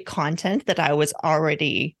create content that I was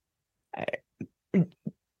already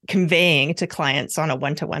conveying to clients on a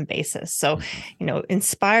one-to-one basis. So,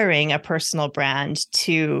 inspiring a personal brand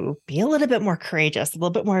to be a little bit more courageous, a little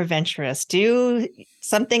bit more adventurous, do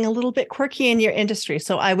something a little bit quirky in your industry.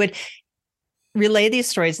 So I would relay these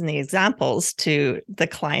stories and the examples to the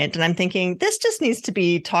client. And I'm thinking this just needs to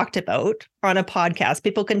be talked about on a podcast.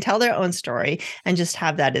 People can tell their own story and just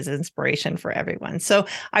have that as inspiration for everyone. So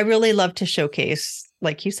I really love to showcase,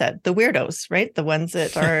 like you said, the weirdos, right? The ones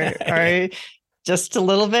that are just a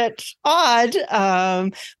little bit odd,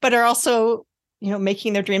 but are also,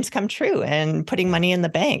 making their dreams come true and putting money in the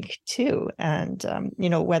bank too. And,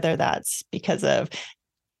 whether that's because of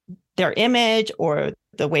their image or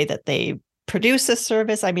the way that they produce a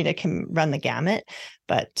service. I mean, it can run the gamut,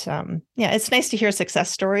 but it's nice to hear success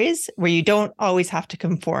stories where you don't always have to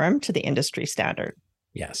conform to the industry standard.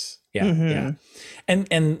 Yes. Yeah. Mm-hmm. Yeah. And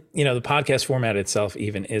the podcast format itself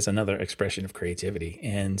even is another expression of creativity.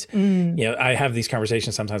 And, I have these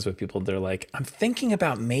conversations sometimes with people. They're like, I'm thinking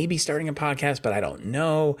about maybe starting a podcast, but I don't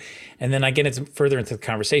know. And then I get further into the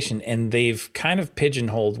conversation and they've kind of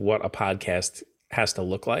pigeonholed what a podcast has to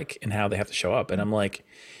look like and how they have to show up. And I'm like,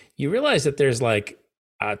 you realize that there's like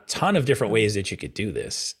a ton of different ways that you could do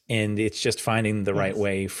this. And it's just finding the right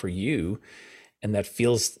way for you. And that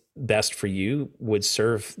feels best for you, would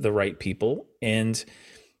serve the right people, and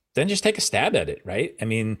then just take a stab at it. Right. I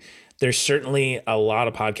mean, there's certainly a lot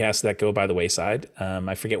of podcasts that go by the wayside.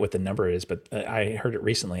 I forget what the number is, but I heard it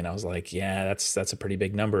recently and I was like, yeah, that's a pretty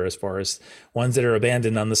big number as far as ones that are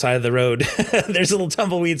abandoned on the side of the road. There's little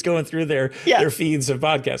tumbleweeds going through their feeds of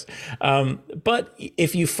podcasts. But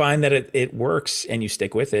if you find that it works and you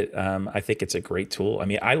stick with it, I think it's a great tool. I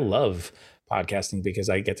mean, I love podcasting because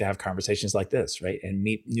I get to have conversations like this, right? And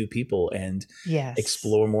meet new people and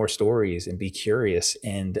explore more stories and be curious.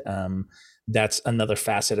 And that's another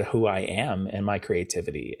facet of who I am and my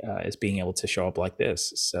creativity is being able to show up like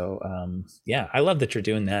this. So I love that you're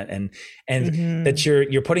doing that, and that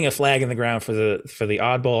you're putting a flag in the ground for the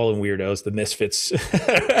oddball and weirdos, the misfits.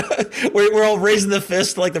 we're all raising the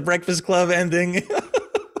fist like the Breakfast Club ending.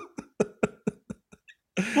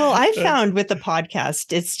 Well, I found with the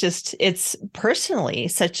podcast, it's personally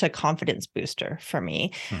such a confidence booster for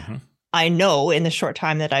me. Mm-hmm. I know in the short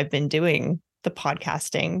time that I've been doing the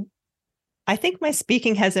podcasting, I think my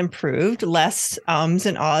speaking has improved, less ums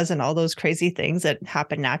and ahs and all those crazy things that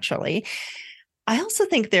happen naturally. I also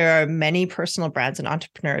think there are many personal brands and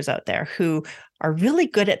entrepreneurs out there who are really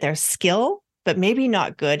good at their skill, but maybe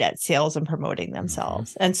not good at sales and promoting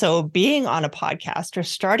themselves. Mm-hmm. And so being on a podcast or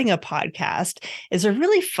starting a podcast is a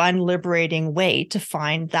really fun, liberating way to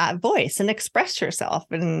find that voice and express yourself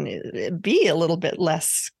and be a little bit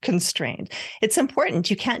less constrained. It's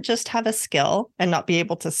important. You can't just have a skill and not be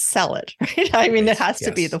able to sell it, right? I mean, it has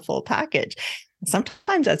to be the full package.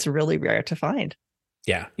 Sometimes that's really rare to find.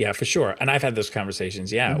 Yeah, for sure. And I've had those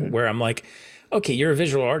conversations, where I'm like, okay, you're a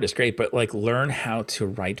visual artist, great, but like learn how to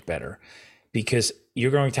write better. Because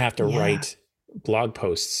you're going to have to write blog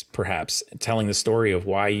posts, perhaps, telling the story of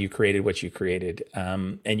why you created what you created.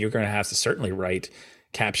 And you're going to have to certainly write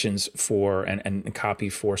captions for and copy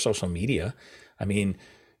for social media. I mean,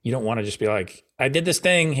 you don't want to just be like, I did this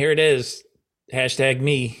thing, here it is, hashtag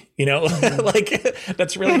me, like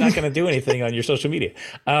that's really not going to do anything on your social media.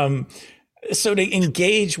 So to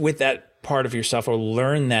engage with that part of yourself or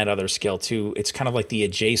learn that other skill too, it's kind of like the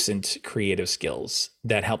adjacent creative skills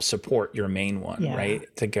that help support your main one,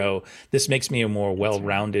 right? To go, this makes me a more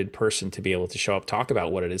well-rounded person to be able to show up, talk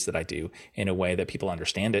about what it is that I do in a way that people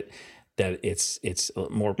understand it, that it's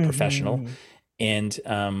more professional. And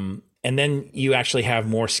then you actually have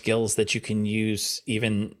more skills that you can use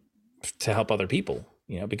even to help other people.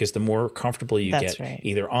 Because the more comfortable you get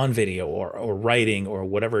either on video or writing or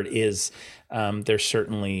whatever it is, there's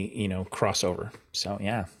certainly, crossover. So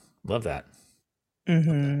love that.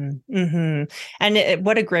 Mm-hmm. Mm-hmm. And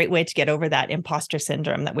what a great way to get over that imposter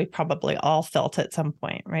syndrome that we probably all felt at some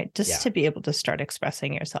point, right? Just to be able to start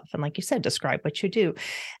expressing yourself. And like you said, describe what you do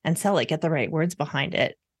and sell it, get the right words behind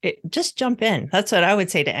it. Just jump in. That's what I would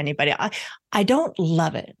say to anybody. I don't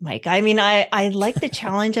love it, Mike. I mean, I like the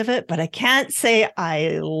challenge of it, but I can't say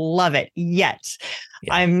I love it yet.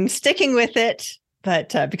 I'm sticking with it,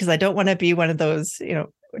 but because I don't want to be one of those,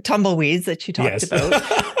 tumbleweeds that you talked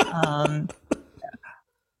about.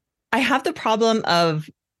 I have the problem of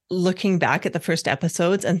looking back at the first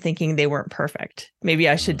episodes and thinking they weren't perfect. Maybe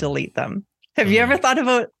I should delete them. Have you ever thought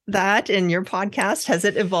about that in your podcast? Has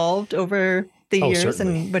it evolved over the years?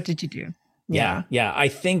 Certainly. And what did you do? Yeah. I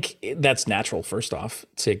think that's natural, first off,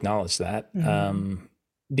 to acknowledge that.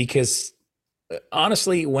 Because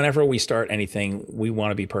honestly, whenever we start anything, we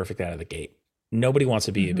want to be perfect out of the gate. Nobody wants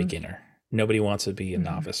to be a beginner. Nobody wants to be a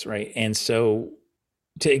novice, right? And so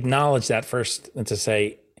to acknowledge that first and to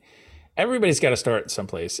say, everybody's got to start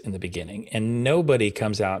someplace in the beginning, and nobody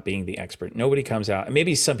comes out being the expert. Nobody comes out.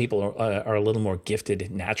 Maybe some people are a little more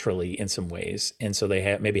gifted naturally in some ways, and so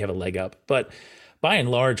they maybe have a leg up. But by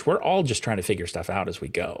and large, we're all just trying to figure stuff out as we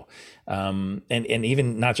go, and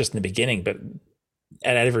even not just in the beginning, but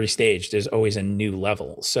at every stage, there's always a new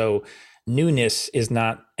level. So newness is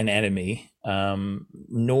not an enemy,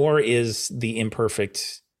 nor is the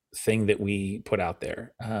imperfect thing that we put out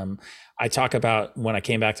there. I talk about when I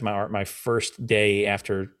came back to my art, my first day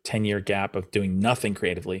after 10-year gap of doing nothing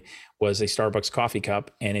creatively was a Starbucks coffee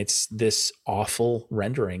cup. And it's this awful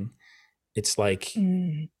rendering. It's like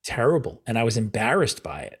terrible. And I was embarrassed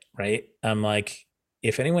by it, right? I'm like,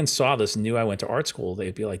 if anyone saw this and knew I went to art school,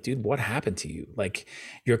 they'd be like, dude, what happened to you? Like,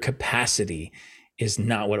 your capacity is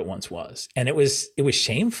not what it once was. And it was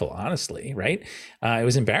shameful, honestly, right? It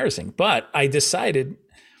was embarrassing, but I decided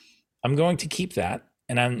I'm going to keep that.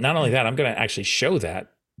 And I'm not only that, I'm going to actually show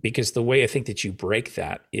that, because the way I think that you break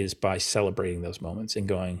that is by celebrating those moments and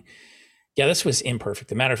going, yeah, this was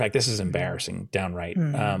imperfect. As a matter of fact, this is embarrassing downright.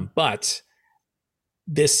 But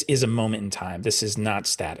this is a moment in time. This is not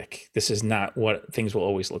static. This is not what things will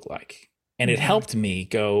always look like. And it helped me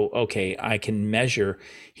go, okay, I can measure,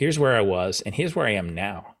 here's where I was and here's where I am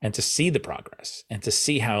now, and to see the progress and to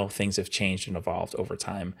see how things have changed and evolved over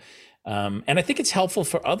time. And I think it's helpful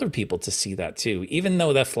for other people to see that too, even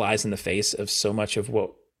though that flies in the face of so much of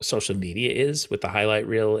what social media is, with the highlight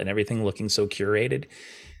reel and everything looking so curated.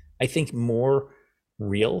 I think more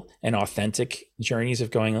real and authentic journeys of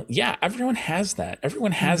going, yeah, everyone has that.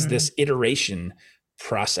 Everyone has this iteration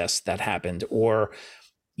process that happened, or,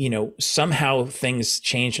 you know, somehow things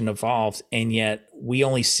changed and evolved, and yet we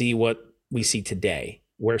only see what we see today,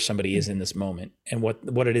 where somebody is in this moment and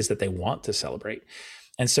what it is that they want to celebrate.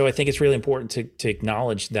 And so I think it's really important to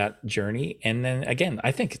acknowledge that journey. And then again,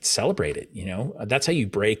 I think it's celebrate it, you know, that's how you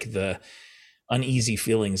break the uneasy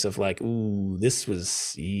feelings of like, ooh, this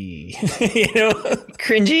was, you know,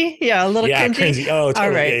 cringy. Yeah, a little cringy. Oh, totally. All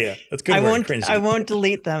right. Yeah. That's good. I won't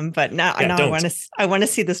delete them, but now I want to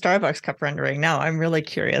see the Starbucks cup rendering. Now I'm really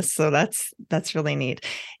curious. So that's really neat.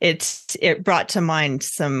 It brought to mind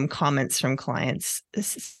some comments from clients.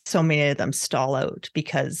 So many of them stall out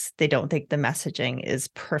because they don't think the messaging is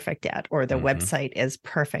perfect yet, or the website is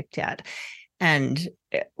perfect yet. And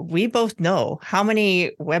we both know how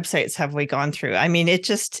many websites have we gone through. I mean, it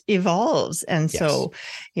just evolves. And so,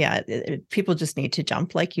 people just need to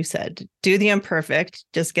jump, like you said, do the imperfect,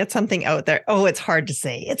 just get something out there. Oh, it's hard to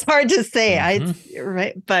say.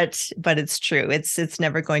 Right. But it's true. It's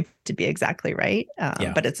never going to be exactly right.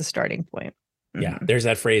 But it's a starting point. Yeah. There's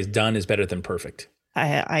that phrase, done is better than perfect.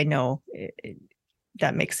 I know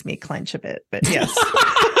that makes me clench a bit, but yes.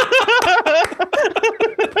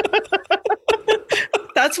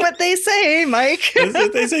 That's what they say, Mike. That's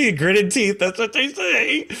what they say. Gritted teeth. That's what they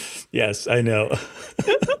say. Yes, I know.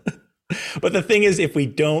 But the thing is, if we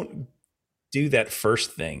don't do that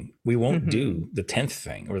first thing, we won't do the 10th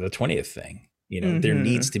thing or the 20th thing. You know, there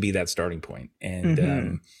needs to be that starting point.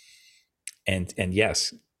 And and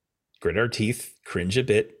yes, grit our teeth, cringe a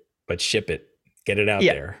bit, but ship it, get it out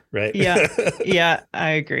there, right? Yeah,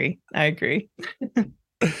 I agree.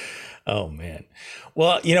 Oh man.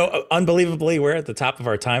 Well, you know, unbelievably, we're at the top of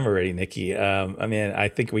our time already, Nikki. I mean, I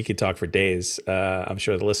think we could talk for days. I'm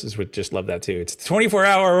sure the listeners would just love that too. It's a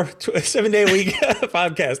 24-hour, 7-day-a-week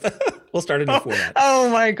podcast. We'll start a new format. Oh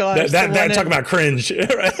my gosh. That talk about cringe.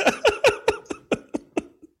 Right?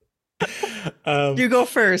 You go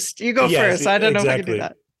first. First. I don't know if I can do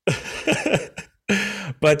that.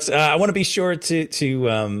 But I want to be sure to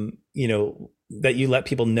you know, that you let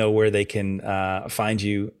people know where they can find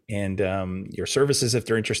you and your services if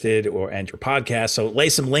they're interested, and your podcast. So lay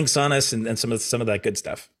some links on us and some of that good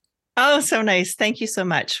stuff. Oh, so nice. Thank you so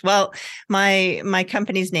much. Well, my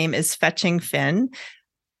company's name is Fetching Fin.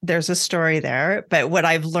 There's a story there, but what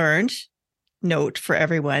I've learned, note for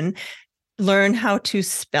everyone, learn how to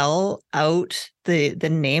spell out the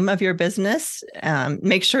name of your business.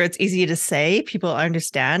 Make sure it's easy to say. People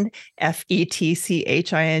understand.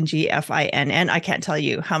 FETCHINGFINN. I can't tell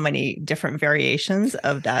you how many different variations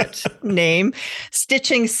of that name.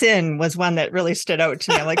 Stitching Sin was one that really stood out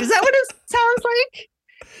to me. I'm like, is that what it sounds like?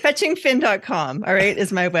 Fetchingfin.com, all right,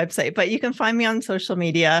 is my website. But you can find me on social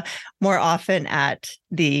media more often at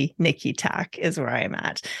the Nikki Tack is where I'm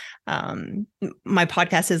at. My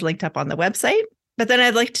podcast is linked up on the website, but then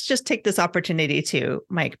I'd like to just take this opportunity too,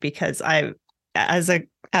 Mike, because as a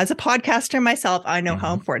podcaster myself, I know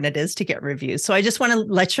how important it is to get reviews. So I just want to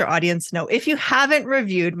let your audience know, if you haven't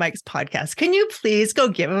reviewed Mike's podcast, can you please go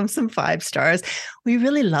give him some 5 stars? We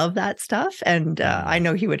really love that stuff. And I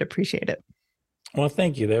know he would appreciate it. Well,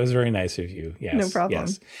 thank you. That was very nice of you. Yes. No problem.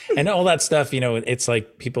 Yes. And all that stuff, it's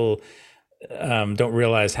like people don't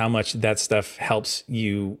realize how much that stuff helps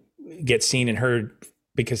you get seen and heard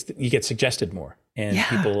because you get suggested more and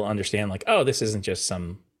people understand like, oh, this isn't just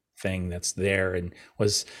some thing that's there and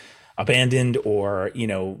was abandoned or,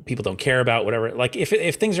 people don't care about whatever. Like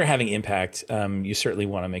if things are having impact, you certainly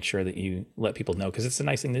want to make sure that you let people know because it's a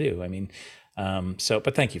nice thing to do. I mean,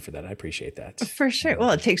 but thank you for that. I appreciate that. For sure.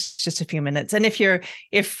 Well, it takes just a few minutes. And if you have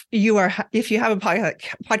a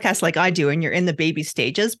podcast like I do and you're in the baby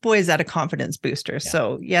stages, boy, is that a confidence booster. Yeah.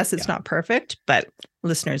 So yes, it's not perfect, but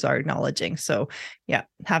listeners are acknowledging. So yeah,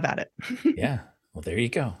 have at it. Yeah. Well, there you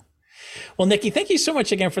go. Well, Nikki, thank you so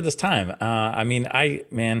much again for this time.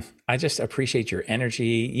 I just appreciate your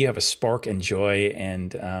energy. You have a spark and joy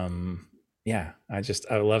and, I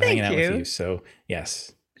love hanging out with you. So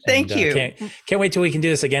yes. Thank you. Can't wait till we can do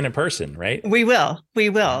this again in person, right? We will.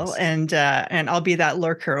 Yes. And I'll be that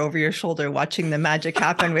lurker over your shoulder watching the magic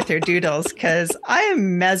happen with your doodles because I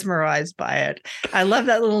am mesmerized by it. I love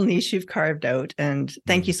that little niche you've carved out. And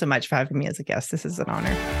thank you so much for having me as a guest. This is an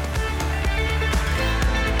honor.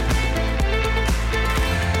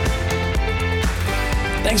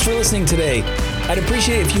 Thanks for listening today. I'd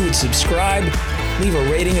appreciate it if you would subscribe, leave a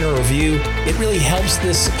rating and a review. It really helps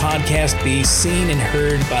this podcast be seen and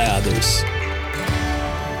heard by others.